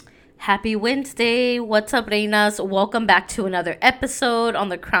Happy Wednesday. What's up, Reinas? Welcome back to another episode on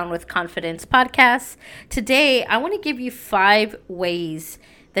the Crown with Confidence podcast. Today, I want to give you 5 ways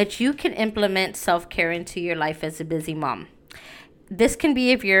that you can implement self-care into your life as a busy mom. This can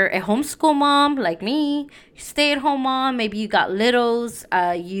be if you're a homeschool mom like me, stay-at-home mom, maybe you got littles,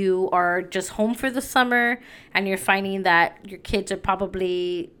 you are just home for the summer, and you're finding that your kids are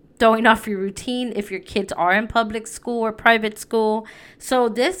probably throwing off your routine if your kids are in public school or private school. So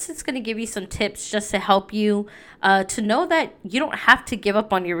this is going to give you some tips just to help you to know that you don't have to give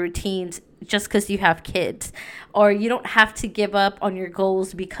up on your routines just because you have kids, or you don't have to give up on your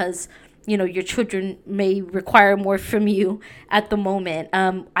goals because your children may require more from you at the moment.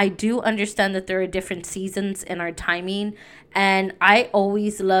 I do understand that there are different seasons in our timing, and I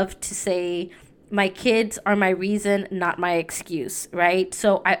always love to say my kids are my reason, not my excuse, right?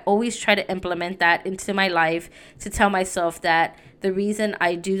 So I always try to implement that into my life to tell myself that the reason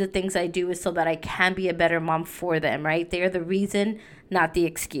I do the things I do is so that I can be a better mom for them, right? They are the reason, not the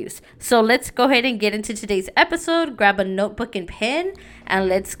excuse. So let's go ahead and get into today's episode. Grab a notebook and pen, and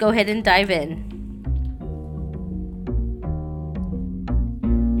let's go ahead and dive in.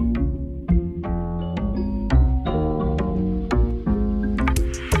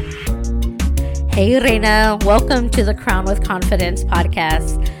 Hey Reina, welcome to the Crown with Confidence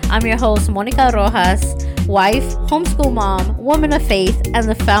podcast. I'm your host, Monica Rojas, wife, homeschool mom, woman of faith, and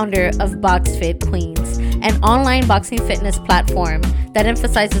the founder of BoxFit Queens, an online boxing fitness platform that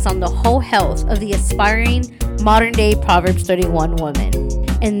emphasizes on the whole health of the aspiring modern-day Proverbs 31 woman.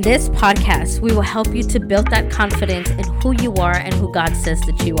 In this podcast, we will help you to build that confidence in who you are and who God says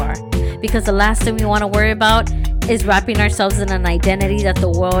that you are. Because the last thing we want to worry about is wrapping ourselves in an identity that the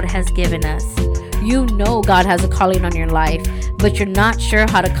world has given us. You know God has a calling on your life, but you're not sure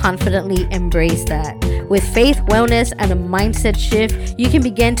how to confidently embrace that. With faith, wellness, and a mindset shift, you can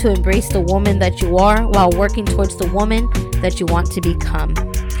begin to embrace the woman that you are while working towards the woman that you want to become.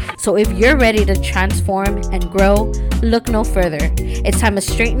 So if you're ready to transform and grow, look no further. It's time to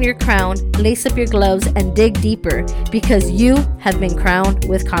straighten your crown, lace up your gloves, and dig deeper because you have been crowned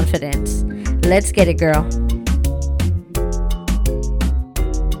with confidence. Let's get it, girl.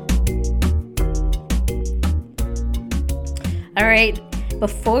 All right,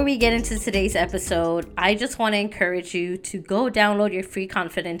 before we get into today's episode, I just want to encourage you to go download your free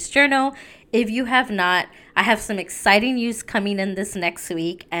confidence journal. If you have not, I have some exciting news coming in this next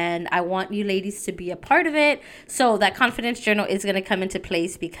week, and I want you ladies to be a part of it. So that confidence journal is going to come into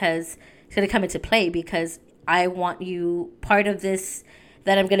place because I want you part of this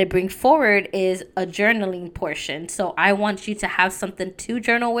that I'm going to bring forward is a journaling portion. So I want you to have something to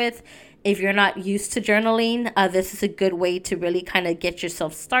journal with. If you're not used to journaling, this is a good way to really kind of get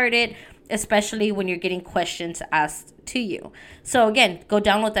yourself started, especially when you're getting questions asked to you. So again, go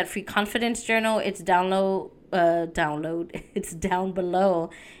download that free confidence journal. It's It's down below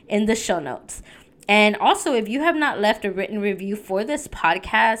in the show notes. And also, if you have not left a written review for this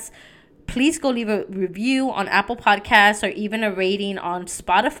podcast, please go leave a review on Apple Podcasts or even a rating on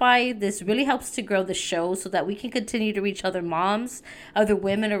Spotify. This really helps to grow the show so that we can continue to reach other moms, other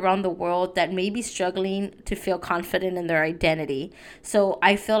women around the world that may be struggling to feel confident in their identity. So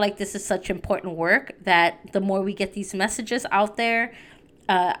I feel like this is such important work that the more we get these messages out there,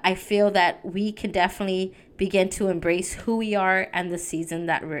 I feel that we can definitely begin to embrace who we are and the season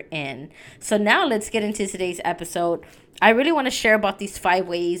that we're in. So now let's get into today's episode. I really want to share about these 5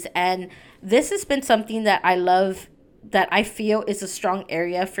 ways, and this has been something that I love, that I feel is a strong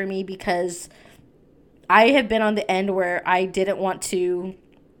area for me because I have been on the end where I didn't want to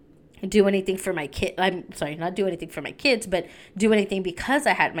do anything for my kid. I'm sorry, not do anything for my kids, but do anything because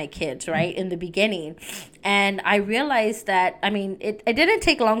I had my kids, right, in the beginning. And I realized that, it didn't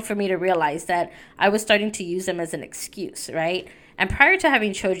take long for me to realize that I was starting to use them as an excuse, right? And prior to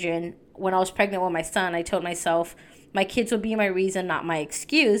having children, when I was pregnant with my son, I told myself my kids would be my reason, not my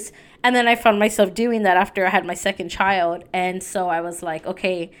excuse. And then I found myself doing that after I had my second child. And so I was like,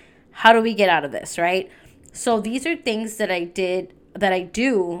 okay, how do we get out of this, right? So these are things that I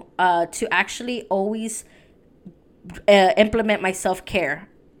do to actually always implement my self-care,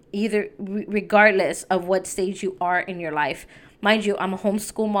 either regardless of what stage you are in your life. Mind you, I'm a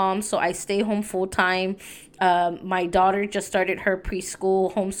homeschool mom, so I stay home full time. My daughter just started her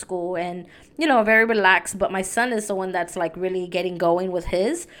preschool, homeschool, and, very relaxed. But my son is the one that's like really getting going with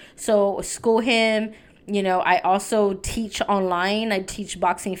his. So school him. I also teach online. I teach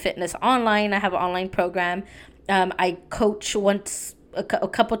boxing fitness online. I have an online program. I coach a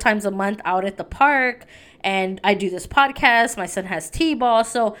couple times a month out at the park, and I do this podcast. My son has T-ball.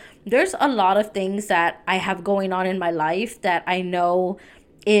 So there's a lot of things that I have going on in my life that I know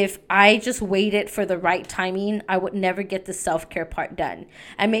if I just waited for the right timing, I would never get the self-care part done.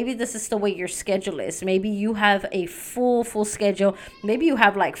 And maybe this is the way your schedule is. Maybe you have a full schedule. Maybe you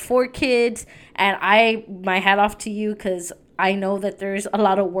have like 4 kids, and my hat off to you, because I know that there's a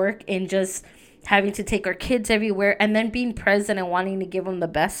lot of work in just having to take our kids everywhere and then being present and wanting to give them the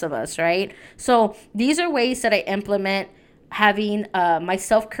best of us, right? So these are ways that I implement having my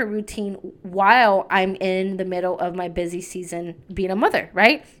self-care routine while I'm in the middle of my busy season being a mother,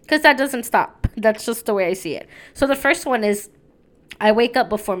 right? Because that doesn't stop. That's just the way I see it. So the first one is I wake up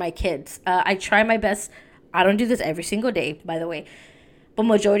before my kids. I try my best. I don't do this every single day, by the way, but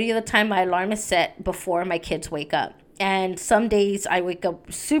majority of the time my alarm is set before my kids wake up. And some days I wake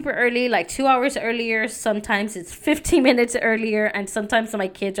up super early, like 2 hours earlier. Sometimes it's 15 minutes earlier. And sometimes my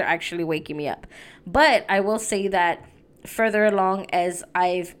kids are actually waking me up. But I will say that further along as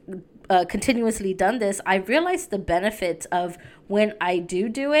I've continuously done this, I've realized the benefits of when I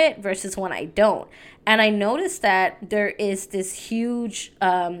do it versus when I don't. And I noticed that there is this huge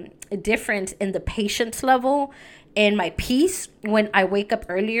difference in the patience level and my peace when I wake up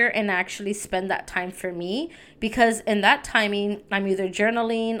earlier and actually spend that time for me. Because in that timing, I'm either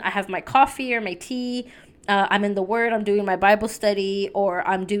journaling, I have my coffee or my tea, I'm in the Word, I'm doing my Bible study, or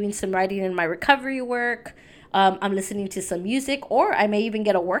I'm doing some writing in my recovery work. I'm listening to some music, or I may even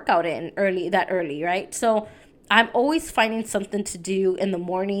get a workout in early, right? So I'm always finding something to do in the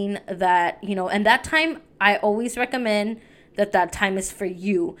morning that, and that time I always recommend that time is for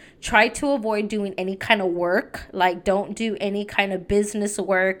you. Try to avoid doing any kind of work. Like, don't do any kind of business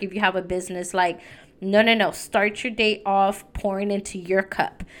work. If you have a business, like, no. Start your day off pouring into your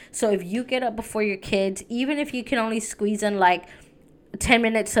cup. So if you get up before your kids, even if you can only squeeze in like 10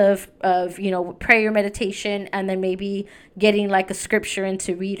 minutes of prayer, meditation, and then maybe getting like a scripture in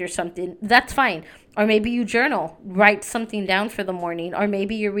to read or something, that's fine. Or maybe you journal, write something down for the morning. Or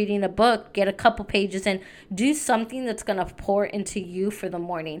maybe you're reading a book, get a couple pages and do something that's going to pour into you for the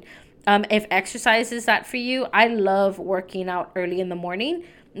morning. If exercise is that for you, I love working out early in the morning.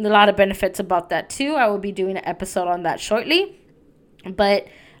 A lot of benefits about that too. I will be doing an episode on that shortly. But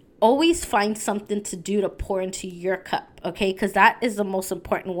always find something to do to pour into your cup, okay? Because that is the most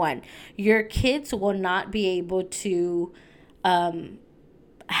important one. Your kids will not be able to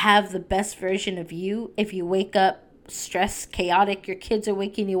have the best version of you if you wake up stressed, chaotic. Your kids are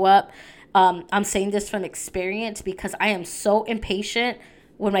waking you up. I'm saying this from experience because I am so impatient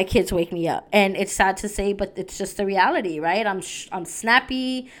when my kids wake me up. And it's sad to say, but it's just the reality, right? I'm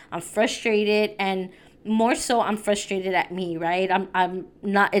snappy, I'm frustrated, and more so I'm frustrated at me, right? I'm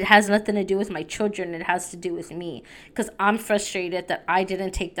not, it has nothing to do with my children. It has to do with me because I'm frustrated that I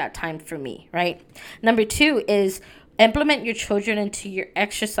didn't take that time for me, right? Number 2 is implement your children into your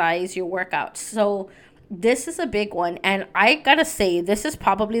exercise, your workouts. So this is a big one. And I gotta say, this is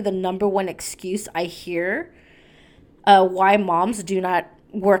probably the number one excuse I hear why moms do not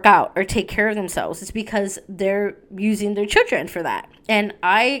work out or take care of themselves. It's because they're using their children for that. And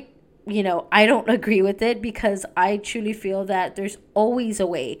I don't agree with it because I truly feel that there's always a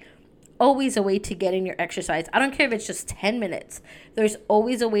way to get in your exercise. I don't care if it's just 10 minutes. There's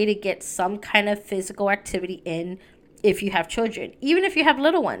always a way to get some kind of physical activity in if you have children, even if you have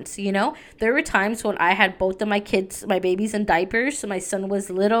little ones. There were times when I had both of my kids, my babies, in diapers. So my son was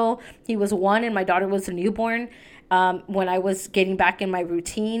little, he was 1, and my daughter was a newborn, when I was getting back in my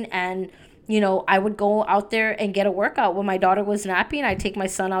routine. And I would go out there and get a workout. When my daughter was napping, I'd take my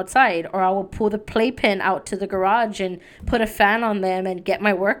son outside, or I would pull the playpen out to the garage and put a fan on them and get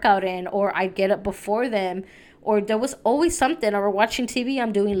my workout in, or I'd get up before them. Or there was always something. Or we're watching TV,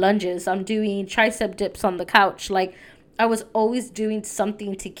 I'm doing lunges, I'm doing tricep dips on the couch. Like, I was always doing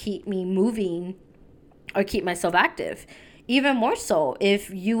something to keep me moving or keep myself active. Even more so, if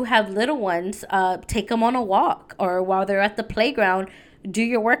you have little ones, take them on a walk, or while they're at the playground, do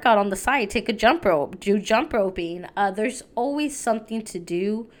your workout on the side. Take a jump rope, do jump roping. There's always something to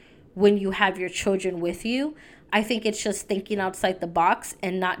do when you have your children with you. I think it's just thinking outside the box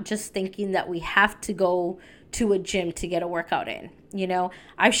and not just thinking that we have to go to a gym to get a workout in.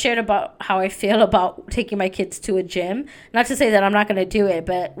 I've shared about how I feel about taking my kids to a gym. Not to say that I'm not going to do it,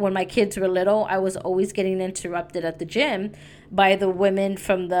 but when my kids were little, I was always getting interrupted at the gym by the women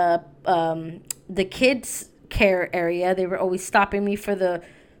from the kids care area. They were always stopping me for the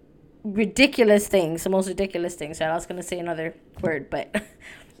most ridiculous things. I was going to say another word, but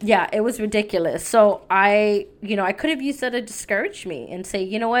yeah, it was ridiculous. So I could have used that to discourage me and say,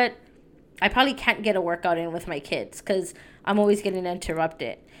 you know what? I probably can't get a workout in with my kids because I'm always getting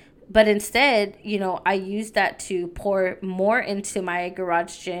interrupted. But instead, I used that to pour more into my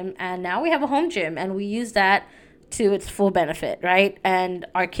garage gym. And now we have a home gym, and we use that to its full benefit, right? And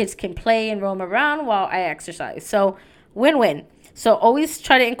our kids can play and roam around while I exercise. So win-win. So always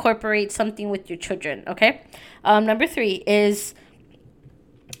try to incorporate something with your children, okay? Number 3 is,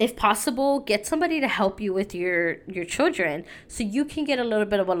 if possible, get somebody to help you with your children so you can get a little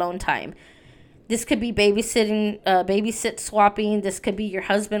bit of alone time. This could be babysitting, babysit swapping. This could be your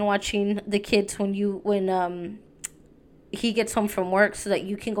husband watching the kids when he gets home from work, so that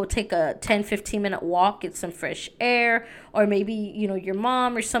you can go take a 10-15 minute walk, get some fresh air. Or maybe, your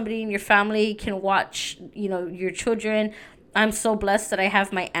mom or somebody in your family can watch, your children. I'm so blessed that I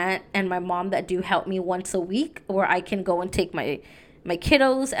have my aunt and my mom that do help me once a week, where I can go and take my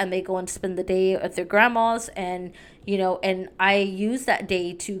kiddos and they go and spend the day at their grandma's, and and I use that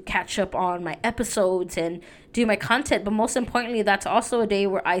day to catch up on my episodes and do my content. But most importantly, that's also a day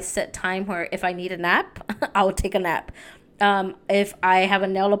where I set time where if I need a nap, I'll take a nap. If I have a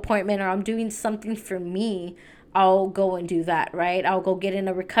nail appointment or I'm doing something for me, I'll go and do that, right? I'll go get in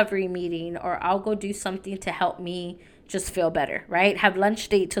a recovery meeting, or I'll go do something to help me just feel better, right? Have lunch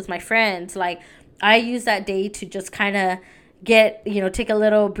dates with my friends. Like, I use that day to just kind of get, take a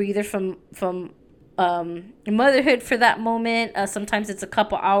little breather from motherhood for that moment. Sometimes it's a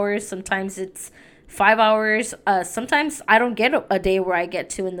couple hours, sometimes it's 5 hours. Sometimes I don't get a day where I get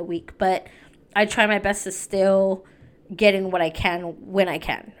to in the week, but I try my best to still get in what I can when I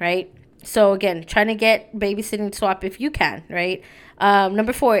can, right? So again, trying to get babysitting swap if you can, right?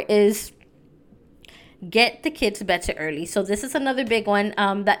 Number 4 is get the kids to bed too early. So this is another big one,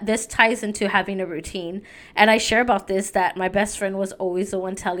 that this ties into having a routine. And I share about this, that my best friend was always the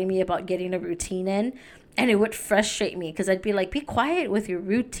one telling me about getting a routine in. And it would frustrate me because I'd be like, be quiet with your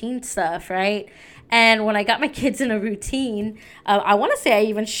routine stuff, right? And when I got my kids in a routine, I want to say I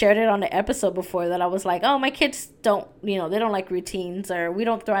even shared it on the episode before, that I was like, oh, my kids don't, they don't like routines, or we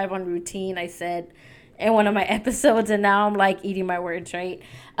don't thrive on routine, I said in one of my episodes. And now I'm like eating my words, right?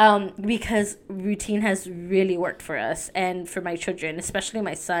 Because routine has really worked for us and for my children, especially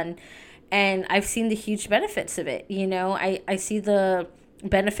my son. And I've seen the huge benefits of it. I see the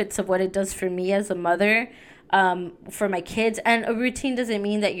benefits of what it does for me as a mother, for my kids. And a routine doesn't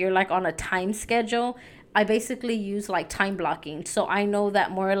mean that you're like on a time schedule. I basically use like time blocking. So I know that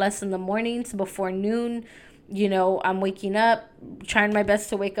more or less in the mornings before noon, I'm waking up, trying my best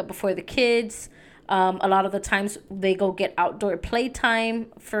to wake up before the kids. A lot of the times they go get outdoor playtime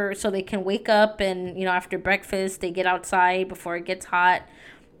so they can wake up, and after breakfast they get outside before it gets hot.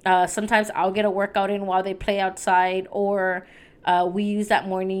 Sometimes I'll get a workout in while they play outside, or we use that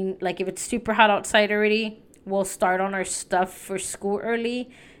morning, like if it's super hot outside already, we'll start on our stuff for school early,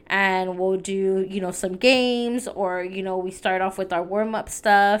 and we'll do some games, or we start off with our warm-up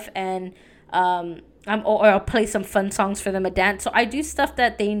stuff, and or I'll play some fun songs for them to dance. So I do stuff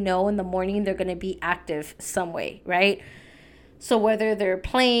that they know in the morning they're going to be active some way, right? So whether they're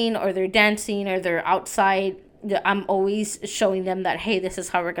playing or they're dancing or they're outside, I'm always showing them that, hey, this is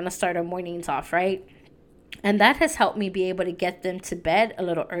how we're going to start our mornings off, right? And that has helped me be able to get them to bed a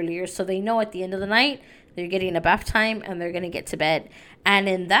little earlier, so they know at the end of the night they're getting a bath time and they're going to get to bed. And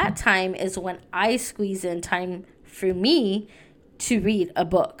in that time is when I squeeze in time for me to read a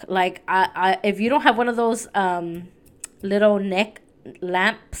book. Like, I if you don't have one of those little neck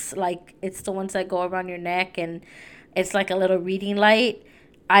lamps, like it's the ones that go around your neck and it's like a little reading light,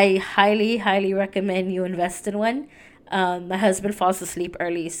 I highly recommend you invest in one. My husband falls asleep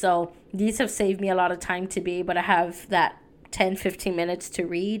early, so these have saved me a lot of time to be able to have that 10-15 minutes to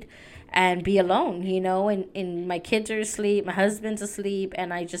read and be alone, and my kids are asleep, my husband's asleep,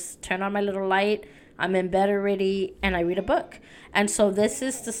 and I just turn on my little light, I'm in bed already, and I read a book. And so this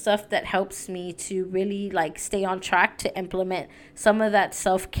is the stuff that helps me to really like stay on track to implement some of that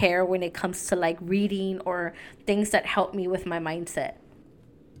self-care when it comes to like reading or things that help me with my mindset.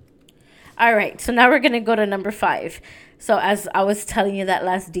 All right, so now we're going to go to number 5. So as I was telling you that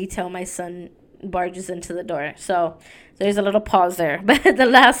last detail, my son barges into the door. So there's a little pause there. But the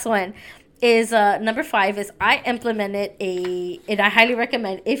last one is number 5 is I implemented and I highly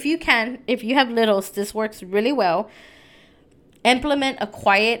recommend, if you have littles, this works really well. Implement a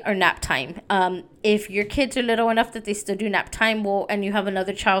quiet or nap time. If your kids are little enough that they still do nap time, and you have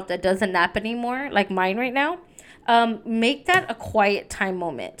another child that doesn't nap anymore, like mine right now, make that a quiet time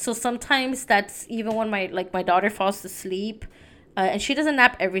moment. So sometimes that's even when my daughter falls asleep, and she doesn't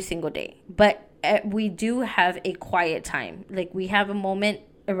nap every single day, but we do have a quiet time. Like, we have a moment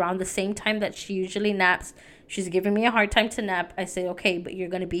around the same time that she usually naps. She's giving me a hard time to nap. I say, okay, but you're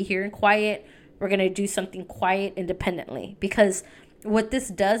going to be here in quiet. We're going to do something quiet independently, because what this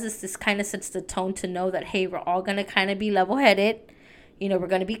does is this kind of sets the tone to know that, hey, we're all going to kind of be level-headed. We're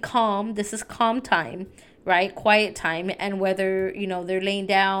going to be calm. This is calm time. right? Quiet time. And whether, they're laying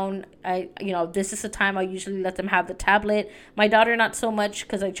down, this is the time I usually let them have the tablet. My daughter, not so much,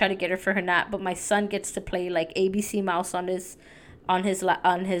 because I try to get her for her nap, but my son gets to play like ABC Mouse on his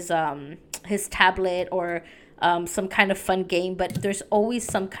tablet, or some kind of fun game. But there's always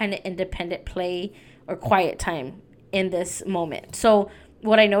some kind of independent play or quiet time in this moment. So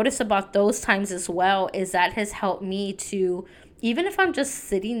what I notice about those times as well is that has helped me to, even if I'm just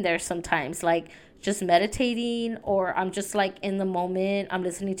sitting there sometimes, like just meditating, or I'm just like in the moment, I'm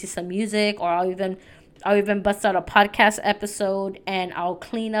listening to some music, or I'll even bust out a podcast episode and I'll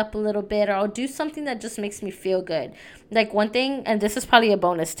clean up a little bit, or I'll do something that just makes me feel good. Like one thing, and this is probably a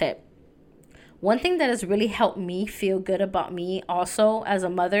bonus tip, one thing that has really helped me feel good about me also as a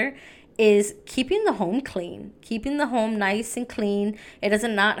mother is keeping the home clean, keeping the home nice and clean. It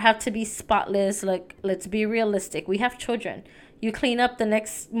doesn't not have to be spotless. Like, let's be realistic. We have children. You clean up, the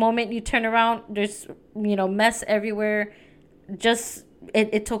next moment you turn around, there's, mess everywhere. Just,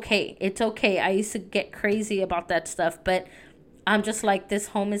 it's okay. It's okay. I used to get crazy about that stuff, but I'm just like, this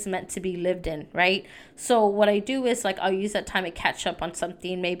home is meant to be lived in, right? So what I do is, like, I'll use that time to catch up on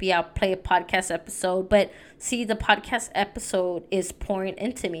something. Maybe I'll play a podcast episode, but see, the podcast episode is pouring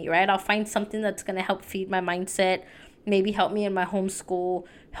into me, right? I'll find something that's going to help feed my mindset, maybe help me in my homeschool,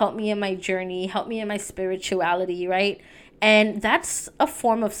 help me in my journey, help me in my spirituality, right? And that's a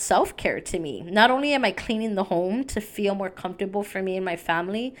form of self-care to me. Not only am I cleaning the home to feel more comfortable for me and my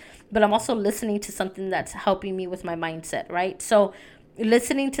family, but I'm also listening to something that's helping me with my mindset, right? So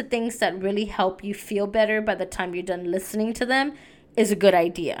listening to things that really help you feel better by the time you're done listening to them is a good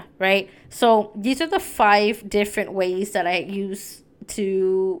idea, right? So these are the 5 different ways that I use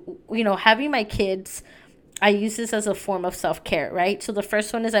to, having my kids. I use this as a form of self-care, right? So the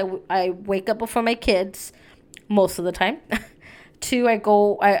first one is I wake up before my kids most of the time. 2, I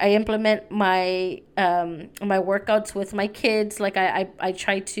implement my my workouts with my kids. Like I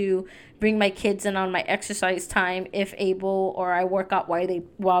try to bring my kids in on my exercise time if able, or I work out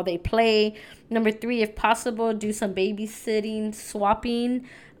while they play. Number 3, if possible, do some babysitting, swapping,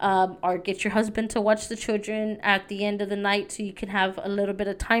 or get your husband to watch the children at the end of the night so you can have a little bit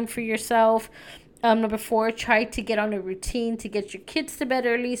of time for yourself. Number 4, try to get on a routine to get your kids to bed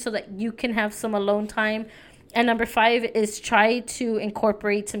early so that you can have some alone time. And number 5 is try to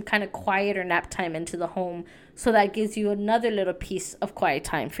incorporate some kind of quiet or nap time into the home, so that gives you another little piece of quiet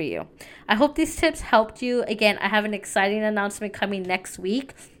time for you. I hope these tips helped you. Again, I have an exciting announcement coming next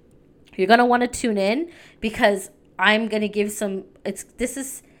week. You're going to want to tune in, because I'm going to give this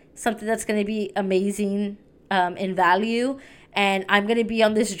is something that's going to be amazing in value. And I'm going to be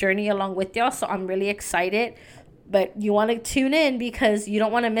on this journey along with y'all. So I'm really excited. But you want to tune in, because you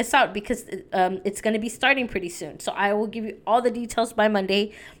don't want to miss out, because it's going to be starting pretty soon. So I will give you all the details by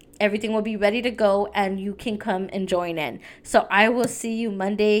Monday. Everything will be ready to go, and you can come and join in. So I will see you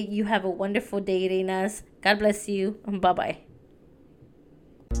Monday. You have a wonderful day, Reinas. God bless you. Bye-bye.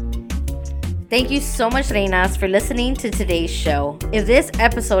 Thank you so much, Reinas, for listening to today's show. If this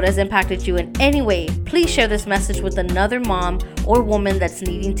episode has impacted you in any way, please share this message with another mom or woman that's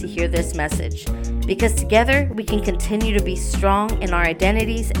needing to hear this message. Because together, we can continue to be strong in our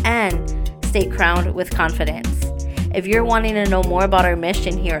identities and stay crowned with confidence. If you're wanting to know more about our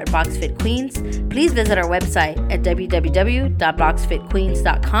mission here at Box Fit Queens, please visit our website at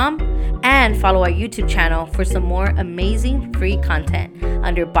www.boxfitqueens.com and follow our YouTube channel for some more amazing free content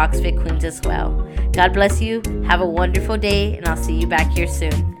under Box Fit Queens as well. God bless you. Have a wonderful day, and I'll see you back here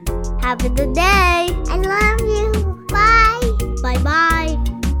soon. Have a good day. I love you. Bye. Bye-bye.